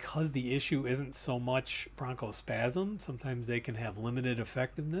because the issue isn't so much bronchospasm. Sometimes they can have limited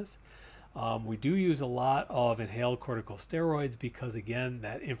effectiveness. We do use a lot of inhaled corticosteroids because, again,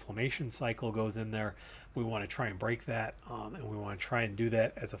 that inflammation cycle goes in there. We want to try and break that, and we want to try and do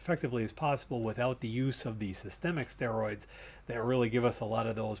that as effectively as possible without the use of the systemic steroids that really give us a lot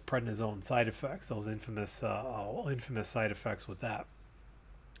of those prednisone side effects, those infamous side effects with that.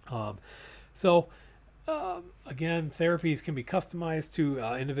 So, again, therapies can be customized to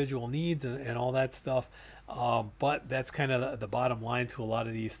individual needs and all that stuff, but that's kind of the bottom line to a lot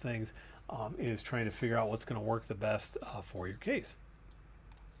of these things, is trying to figure out what's going to work the best for your case.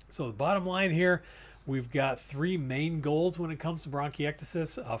 So the bottom line here, we've got three main goals when it comes to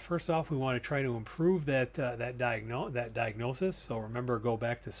bronchiectasis. First off, we want to try to improve that diagnosis. So remember, go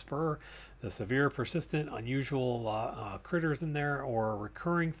back to SPUR, the severe, persistent, unusual critters in there or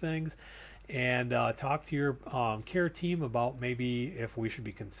recurring things, and talk to your care team about maybe if we should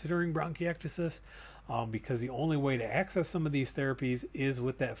be considering bronchiectasis, because the only way to access some of these therapies is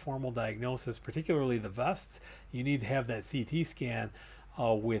with that formal diagnosis, particularly the vests. You need to have that CT scan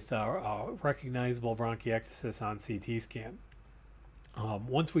with recognizable bronchiectasis on CT scan.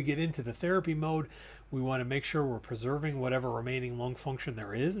 Once we get into the therapy mode, we want to make sure we're preserving whatever remaining lung function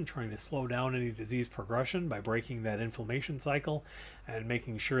there is and trying to slow down any disease progression by breaking that inflammation cycle and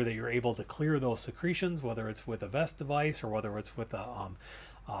making sure that you're able to clear those secretions, whether it's with a vest device or whether it's with the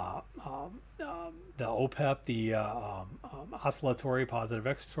OPEP, the oscillatory positive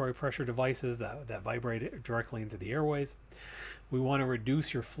expiratory pressure devices that vibrate directly into the airways. We want to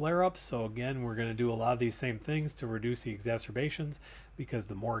reduce your flare-ups. So again, we're going to do a lot of these same things to reduce the exacerbations, because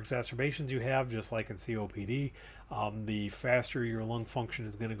the more exacerbations you have, just like in COPD, the faster your lung function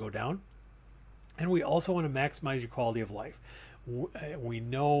is going to go down. And we also want to maximize your quality of life. We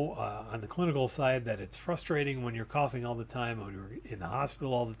know on the clinical side that it's frustrating when you're coughing all the time, when you're in the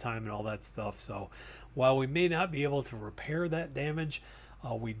hospital all the time and all that stuff. So while we may not be able to repair that damage,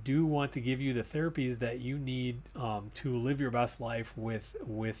 we do want to give you the therapies that you need to live your best life with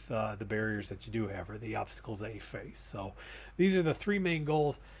the barriers that you do have, or the obstacles that you face. So these are the three main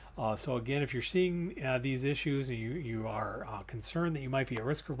goals. So again, if you're seeing these issues and you are concerned that you might be at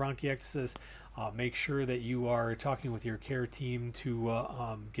risk for bronchiectasis, make sure that you are talking with your care team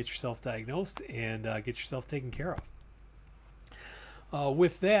to get yourself diagnosed and get yourself taken care of.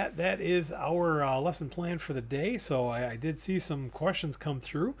 With that is our lesson plan for the day. So I did see some questions come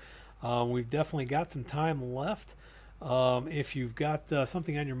through. We've definitely got some time left. If you've got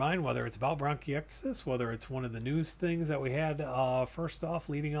something on your mind, whether it's about bronchiectasis, whether it's one of the news things that we had first off,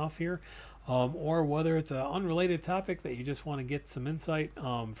 leading off here, or whether it's an unrelated topic that you just want to get some insight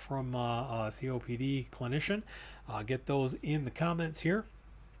from a COPD clinician, get those in the comments here.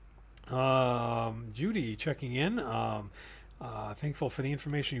 Judy checking in. Thankful for the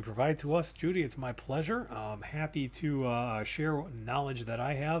information you provide to us. Judy, it's my pleasure. I'm happy to share knowledge that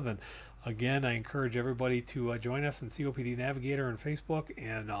I have. And again, I encourage everybody to join us in COPD Navigator on Facebook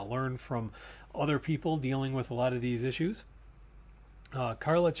and learn from other people dealing with a lot of these issues.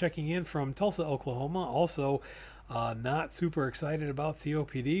 Carla checking in from Tulsa, Oklahoma. Also not super excited about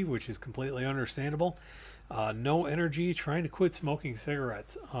COPD, which is completely understandable. No energy, trying to quit smoking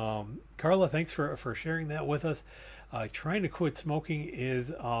cigarettes. Carla, thanks for sharing that with us. Trying to quit smoking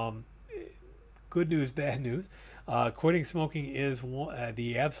is good news, bad news. Quitting smoking is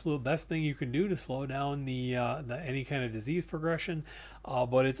the absolute best thing you can do to slow down the any kind of disease progression,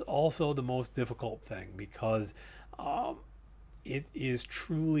 but it's also the most difficult thing, because it is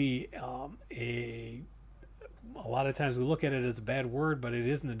truly a a lot of times we look at it as a bad word, but it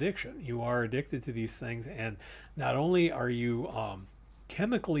is an addiction. You are addicted to these things, and not only are you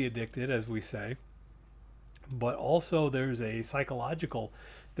chemically addicted, as we say, but also there's a psychological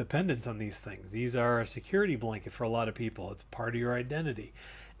dependence on these things. These are a security blanket for a lot of people. It's part of your identity.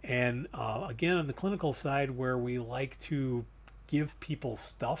 And again, on the clinical side, where we like to give people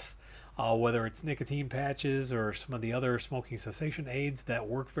stuff, whether it's nicotine patches or some of the other smoking cessation aids that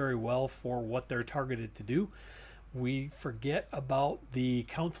work very well for what they're targeted to do, we forget about the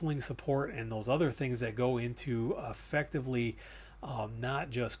counseling support and those other things that go into effectively not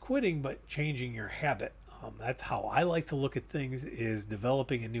just quitting, but changing your habit. That's how I like to look at things, is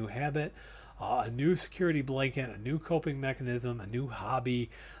developing a new habit, a new security blanket, a new coping mechanism, a new hobby.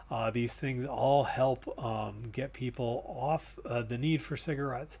 These things all help get people off the need for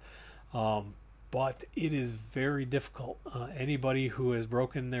cigarettes. But it is very difficult. Anybody who has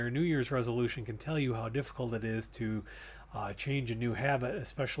broken their New Year's resolution can tell you how difficult it is to change a new habit,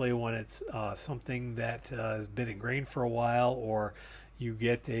 especially when it's something that has been ingrained for a while, or you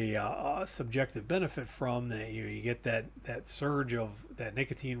get a subjective benefit from that. You get that surge of that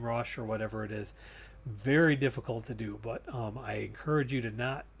nicotine rush or whatever it is. Very difficult to do, but I encourage you to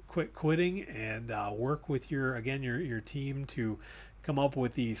not quit quitting, and work with your team to come up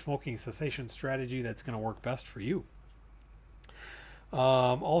with the smoking cessation strategy that's going to work best for you.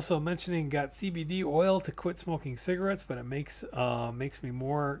 Also mentioning, got CBD oil to quit smoking cigarettes, but it makes me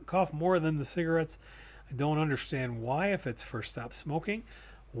cough more than the cigarettes. I don't understand why, if it's for stop smoking.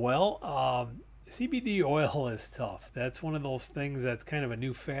 Well, CBD oil is tough. That's one of those things that's kind of a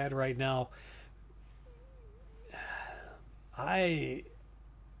new fad right now. I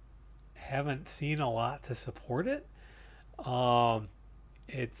haven't seen a lot to support it.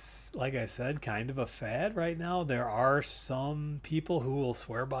 It's, like I said, kind of a fad right now. There are some people who will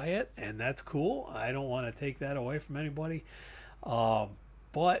swear by it, and that's cool. I don't want to take that away from anybody.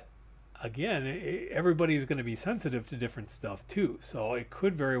 But again, everybody's going to be sensitive to different stuff too. So it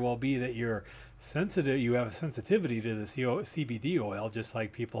could very well be that you're sensitive, you have a sensitivity to the CBD oil, just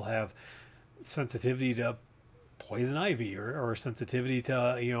like people have sensitivity to poison ivy, or sensitivity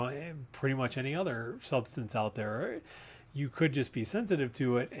to, pretty much any other substance out there. You could just be sensitive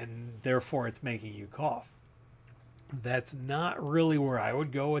to it, and therefore it's making you cough. That's not really where I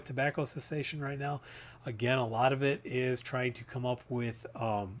would go with tobacco cessation right now. Again, a lot of it is trying to come up with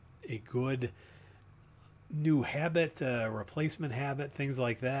a good new habit, replacement habit, things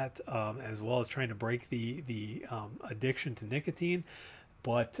like that, as well as trying to break the addiction to nicotine.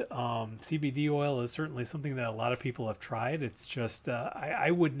 But CBD oil is certainly something that a lot of people have tried. It's just,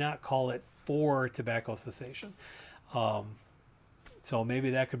 I would not call it for tobacco cessation. So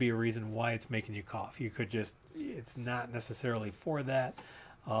maybe that could be a reason why it's making you cough. It's not necessarily for that.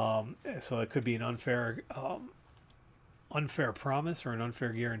 So it could be an unfair promise or an unfair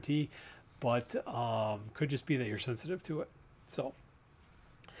guarantee, but could just be that you're sensitive to it. So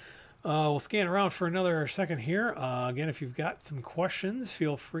we'll scan around for another second here. Again, if you've got some questions,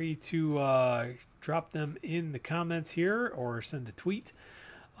 feel free to drop them in the comments here, or send a tweet,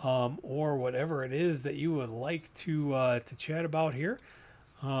 or whatever it is that you would like to chat about here.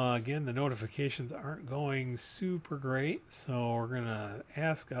 Again, the notifications aren't going super great, so we're gonna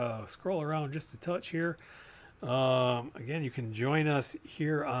scroll around just a touch here. Again, you can join us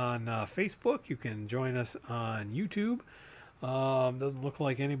here on Facebook. You can join us on YouTube. Doesn't look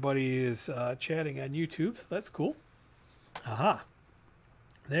like anybody is chatting on YouTube, so that's cool. Aha.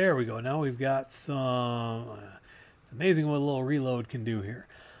 There we go. Now we've got some... it's amazing what a little reload can do here.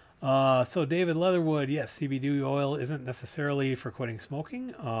 So David Leatherwood, yes, CBD oil isn't necessarily for quitting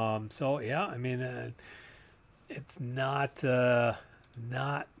smoking. So yeah, I mean, it's not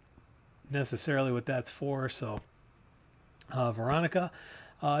necessarily what that's for. So Veronica,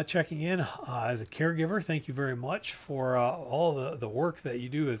 checking in as a caregiver, thank you very much for all the work that you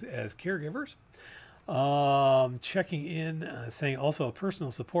do as caregivers. Checking in, saying also a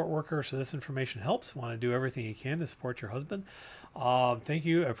personal support worker, so this information helps. Want to do everything you can to support your husband. Thank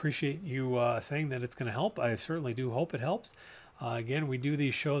you. I appreciate you saying that it's going to help. I certainly do hope it helps. Again, we do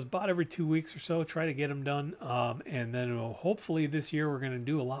these shows about every 2 weeks or so, try to get them done. And then hopefully this year we're going to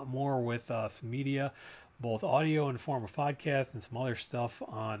do a lot more with some media, both audio in the form of podcasts and some other stuff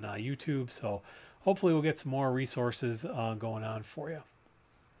on YouTube. So hopefully we'll get some more resources going on for you.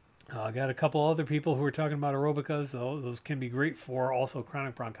 I got a couple other people who are talking about aerobicas. Those can be great for also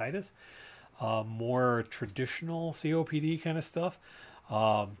chronic bronchitis, more traditional COPD kind of stuff.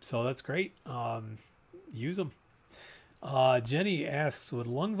 So that's great. Use them. Jenny asks, would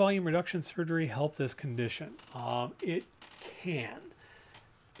lung volume reduction surgery help this condition? It can.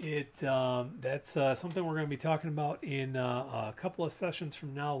 That's something we're going to be talking about in a couple of sessions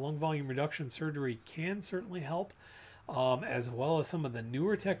from now. Lung volume reduction surgery can certainly help, as well as some of the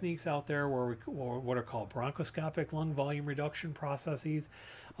newer techniques out there or what are called bronchoscopic lung volume reduction processes,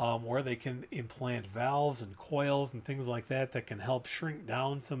 where they can implant valves and coils and things like that that can help shrink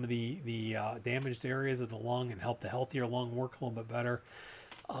down some of the damaged areas of the lung and help the healthier lung work a little bit better.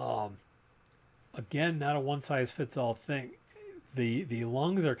 Again, not a one-size-fits-all thing. The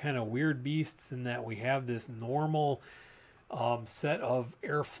lungs are kind of weird beasts in that we have this normal set of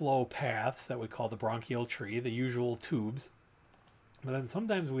airflow paths that we call the bronchial tree, the usual tubes. But then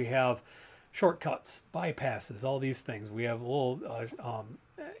sometimes we have shortcuts, bypasses, all these things. We have little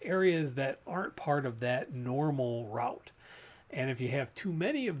areas that aren't part of that normal route. And if you have too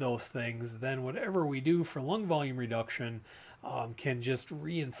many of those things, then whatever we do for lung volume reduction can just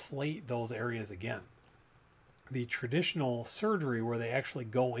reinflate those areas again. The traditional surgery where they actually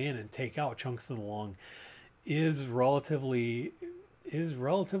go in and take out chunks of the lung is relatively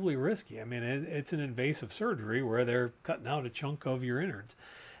risky. I mean, it's an invasive surgery where they're cutting out a chunk of your innards,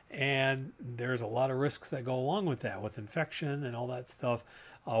 and there's a lot of risks that go along with that, with infection and all that stuff,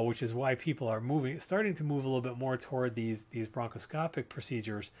 which is why people are starting to move a little bit more toward these bronchoscopic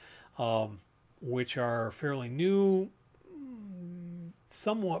procedures, which are fairly new,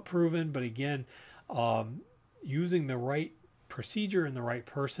 somewhat proven, but again, using the right procedure and the right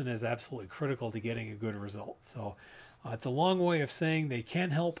person is absolutely critical to getting a good result. So it's a long way of saying they can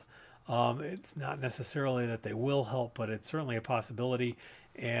help. It's not necessarily that they will help, but it's certainly a possibility.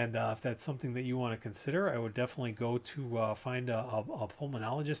 And if that's something that you want to consider, I would definitely go to find a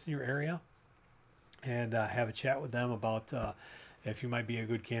pulmonologist in your area and have a chat with them about if you might be a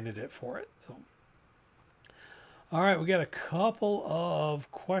good candidate for it. So. All right, we got a couple of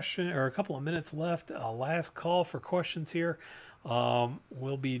minutes left. Last call for questions here.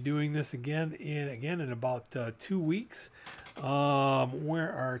 We'll be doing this again in about 2 weeks,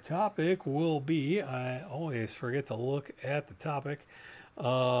 where our topic will be. I always forget to look at the topic,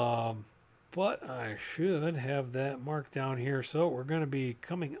 but I should have that marked down here. So we're going to be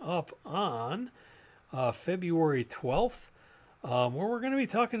coming up on February 12th. Where we're going to be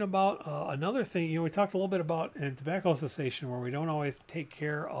talking about another thing. We talked a little bit about in tobacco cessation, where we don't always take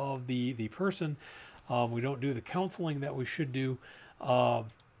care of the person. We don't do the counseling that we should do. We're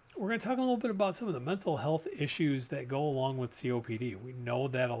going to talk a little bit about some of the mental health issues that go along with COPD. We know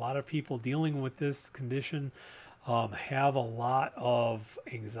that a lot of people dealing with this condition have a lot of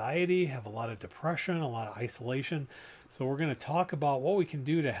anxiety, have a lot of depression, a lot of isolation. So we're going to talk about what we can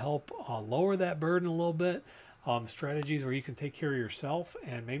do to help lower that burden a little bit. Strategies where you can take care of yourself,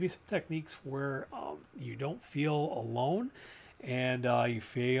 and maybe some techniques where you don't feel alone, and you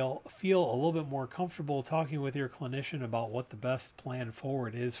feel a little bit more comfortable talking with your clinician about what the best plan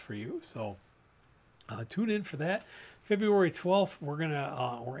forward is for you. So tune in for that. February 12th,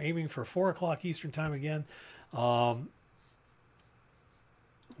 we're aiming for 4 o'clock Eastern time again.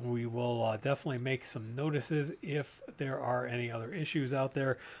 We will definitely make some notices if there are any other issues out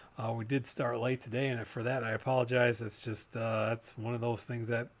there. We did start late today, and for that I apologize. It's just that's one of those things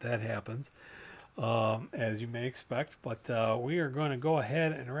that happens, as you may expect. But we are going to go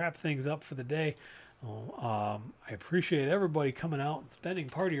ahead and wrap things up for the day. I appreciate everybody coming out and spending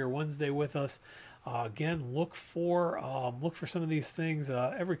part of your Wednesday with us. Again, look for some of these things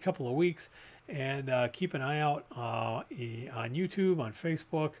every couple of weeks, and keep an eye out on YouTube, on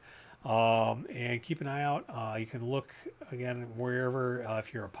Facebook. And keep an eye out. You can look again wherever,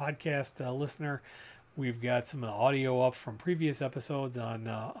 if you're a podcast listener, we've got some audio up from previous episodes on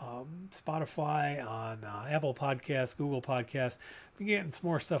Spotify, on Apple Podcasts, Google Podcasts. We're getting some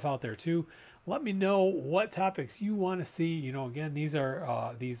more stuff out there too. Let me know what topics you want to see. Again, these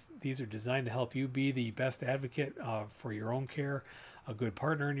are designed to help you be the best advocate for your own care, a good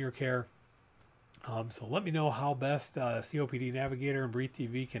partner in your care. So let me know how best COPD Navigator and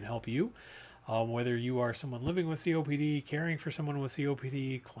BreatheTV can help you. Whether you are someone living with COPD, caring for someone with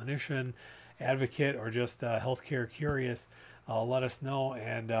COPD, clinician, advocate, or just healthcare curious, let us know,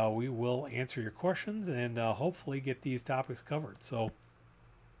 and we will answer your questions and hopefully get these topics covered. So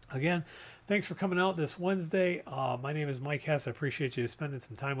again, thanks for coming out this Wednesday. My name is Mike Hess. I appreciate you spending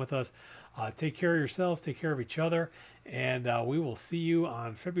some time with us. Take care of yourselves, take care of each other, and we will see you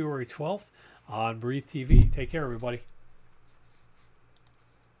on February 12th on BreatheTV. Take care, everybody.